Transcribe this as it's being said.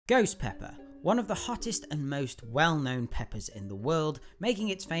Ghost pepper, one of the hottest and most well-known peppers in the world, making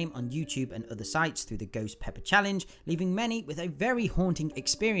its fame on YouTube and other sites through the Ghost Pepper Challenge, leaving many with a very haunting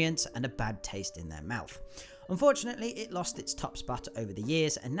experience and a bad taste in their mouth. Unfortunately, it lost its top spot over the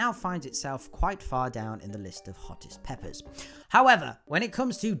years and now finds itself quite far down in the list of hottest peppers. However, when it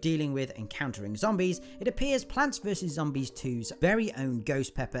comes to dealing with and countering zombies, it appears Plants vs Zombies 2's very own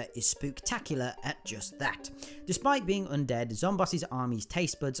ghost pepper is spooktacular at just that. Despite being undead, Zomboss's army's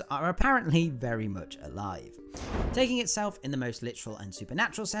taste buds are apparently very much alive. Taking itself in the most literal and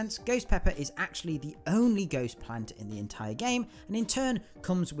supernatural sense, ghost pepper is actually the only ghost plant in the entire game, and in turn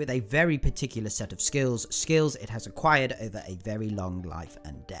comes with a very particular set of skills it has acquired over a very long life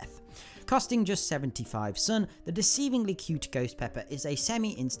and death. Costing just 75 sun, the deceivingly cute ghost pepper is a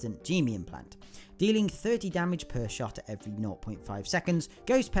semi-instant Gemium plant. Dealing 30 damage per shot every 0.5 seconds,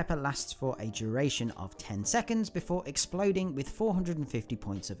 ghost pepper lasts for a duration of 10 seconds before exploding with 450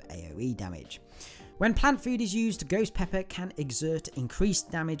 points of AoE damage. When plant food is used, ghost pepper can exert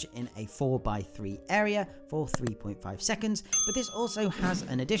increased damage in a 4x3 area for 3.5 seconds, but this also has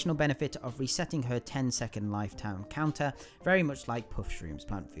an additional benefit of resetting her 10-second lifetime counter, very much like Puff Shroom's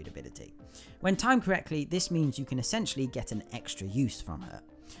plant food ability. When timed correctly, this means you can essentially get an extra use from her.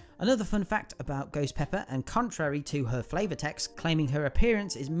 Another fun fact about ghost pepper, and contrary to her flavor text claiming her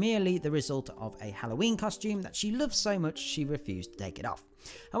appearance is merely the result of a Halloween costume that she loves so much she refused to take it off.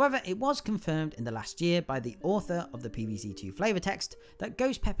 However, it was confirmed in the last year by the author of the PvZ2 flavor text that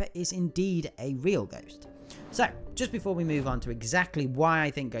ghost pepper is indeed a real ghost. So, just before we move on to exactly why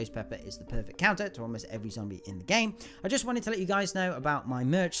I think ghost pepper is the perfect counter to almost every zombie in the game, I just wanted to let you guys know about my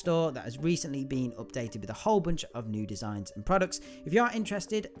merch store that has recently been updated with a whole bunch of new designs and products. If you are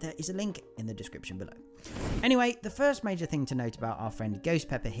interested, there is a link in the description below. Anyway, the first major thing to note about our friend Ghost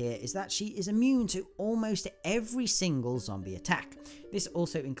Pepper here is that she is immune to almost every single zombie attack. This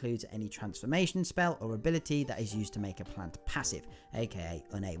also includes any transformation spell or ability that is used to make a plant passive, aka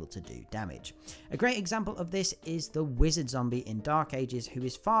unable to do damage. A great example of this is the wizard zombie in Dark Ages, who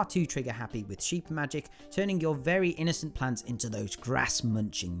is far too trigger happy with sheep magic, turning your very innocent plants into those grass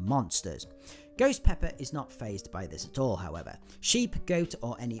munching monsters. Ghost Pepper is not fazed by this at all, however. Sheep, goat,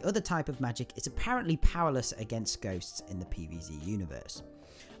 or any other type of magic is apparently powerless against ghosts in the PvZ universe.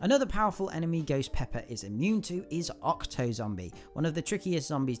 Another powerful enemy Ghost Pepper is immune to is Octo Zombie, one of the trickiest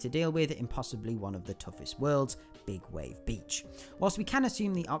zombies to deal with in possibly one of the toughest worlds, Big Wave Beach. Whilst we can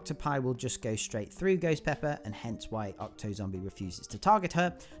assume the octopi will just go straight through Ghost Pepper, and hence why Octo Zombie refuses to target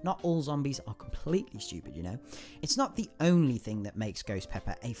her, not all zombies are completely stupid, you know. It's not the only thing that makes Ghost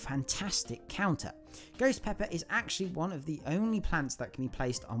Pepper a fantastic counter. Ghost Pepper is actually one of the only plants that can be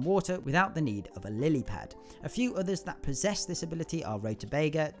placed on water without the need of a lily pad. A few others that possess this ability are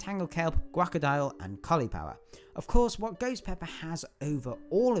Rutabaga, Tanglekelp, Guacodile, and Cauliflower. Of course, what Ghost Pepper has over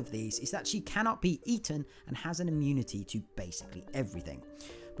all of these is that she cannot be eaten and has an immunity to basically everything.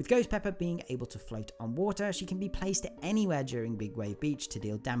 With Ghost Pepper being able to float on water, she can be placed anywhere during Big Wave Beach to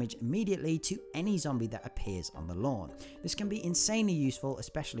deal damage immediately to any zombie that appears on the lawn. This can be insanely useful,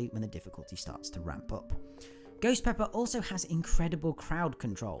 especially when the difficulty starts to ramp up. Ghost Pepper also has incredible crowd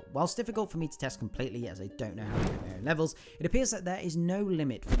control. Whilst difficult for me to test completely as I don't know how to do varying levels, it appears that there is no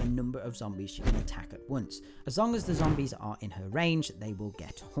limit for the number of zombies she can attack at once. As long as the zombies are in her range, they will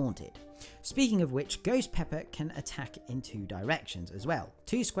get haunted. Speaking of which, Ghost Pepper can attack in two directions as well.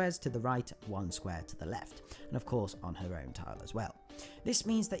 2 squares to the right, 1 square to the left, and of course on her own tile as well. This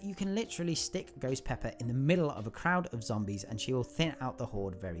means that you can literally stick Ghost Pepper in the middle of a crowd of zombies and she will thin out the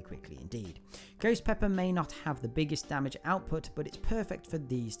horde very quickly indeed. Ghost Pepper may not have the biggest damage output, but it's perfect for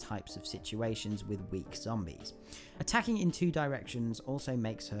these types of situations with weak zombies. Attacking in 2 directions also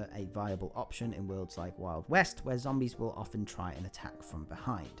makes her a viable option in worlds like Wild West, where zombies will often try and attack from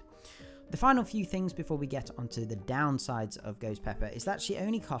behind. The final few things before we get onto the downsides of Ghost Pepper is that she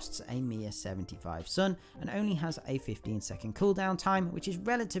only costs a mere 75 sun and only has a 15-second cooldown time, which is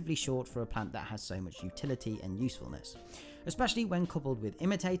relatively short for a plant that has so much utility and usefulness. Especially when coupled with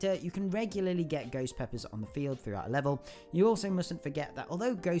Imitator, you can regularly get Ghost Peppers on the field throughout a level. You also mustn't forget that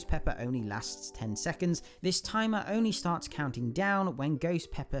although Ghost Pepper only lasts 10 seconds, this timer only starts counting down when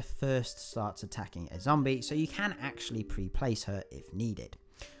Ghost Pepper first starts attacking a zombie, so you can actually pre-place her if needed.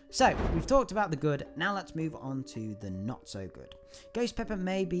 So, we've talked about the good, now let's move on to the not so good. Ghost pepper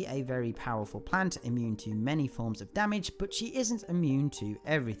may be a very powerful plant, immune to many forms of damage, but she isn't immune to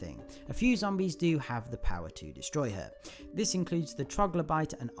everything. A few zombies do have the power to destroy her. This includes the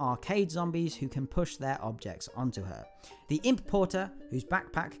troglodyte and arcade zombies who can push their objects onto her, the imp porter whose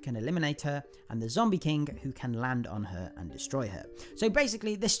backpack can eliminate her, and the zombie king who can land on her and destroy her. So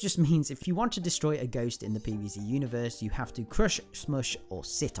basically this just means if you want to destroy a ghost in the PvZ universe, you have to crush, smush or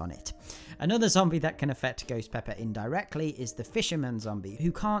sit on it. Another zombie that can affect Ghost Pepper indirectly is the fisherman zombie,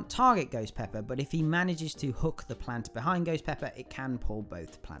 who can't target Ghost Pepper, but if he manages to hook the plant behind Ghost Pepper, it can pull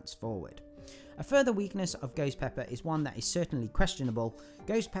both plants forward. A further weakness of Ghost Pepper is one that is certainly questionable.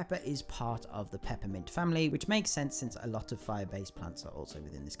 Ghost Pepper is part of the peppermint family, which makes sense since a lot of fire-based plants are also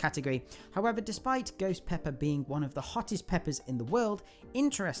within this category. However, despite Ghost Pepper being one of the hottest peppers in the world,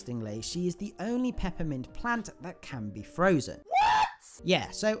 interestingly, she is the only peppermint plant that can be frozen. Yeah,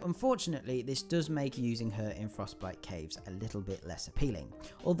 so unfortunately this does make using her in Frostbite Caves a little bit less appealing.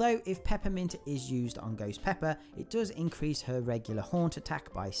 Although if peppermint is used on Ghost Pepper, it does increase her regular haunt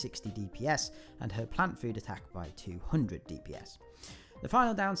attack by 60 DPS and her plant food attack by 200 DPS. The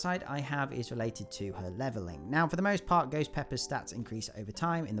final downside I have is related to her leveling. Now, for the most part, Ghost Pepper's stats increase over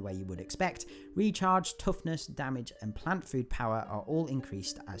time in the way you would expect. Recharge, toughness, damage and plant food power are all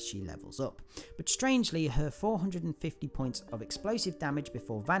increased as she levels up. But strangely, her 450 points of explosive damage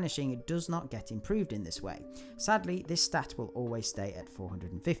before vanishing does not get improved in this way. Sadly, this stat will always stay at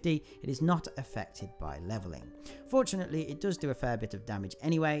 450, it is not affected by leveling. Fortunately, it does do a fair bit of damage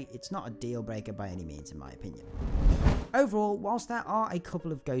anyway, it's not a deal breaker by any means in my opinion. Overall, whilst there are a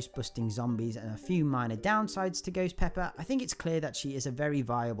couple of ghost busting zombies and a few minor downsides to Ghost Pepper, I think it's clear that she is a very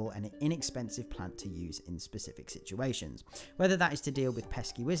viable and inexpensive plant to use in specific situations, whether that is to deal with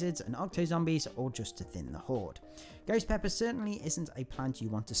pesky wizards and octo zombies or just to thin the horde. Ghost Pepper certainly isn't a plant you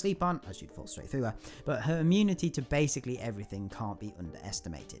want to sleep on, as you'd fall straight through her, but her immunity to basically everything can't be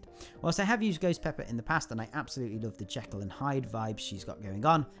underestimated. Whilst I have used Ghost Pepper in the past and I absolutely love the Jekyll and Hyde vibes she's got going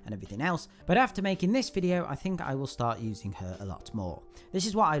on and everything else, but after making this video I think I will start using her a lot more. This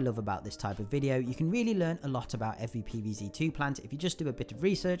is what I love about this type of video, you can really learn a lot about every PvZ2 plant if you just do a bit of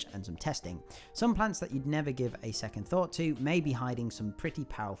research and some testing. Some plants that you'd never give a second thought to may be hiding some pretty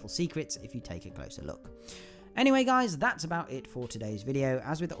powerful secrets if you take a closer look. Anyway guys, that's about it for today's video.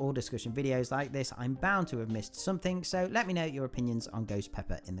 As with all discussion videos like this, I'm bound to have missed something, so let me know your opinions on Ghost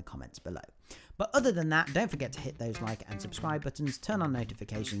Pepper in the comments below. But other than that, don't forget to hit those like and subscribe buttons, turn on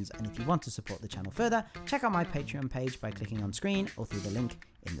notifications, and if you want to support the channel further, check out my Patreon page by clicking on screen or through the link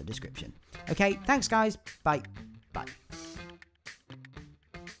in the description. Okay, thanks guys, bye.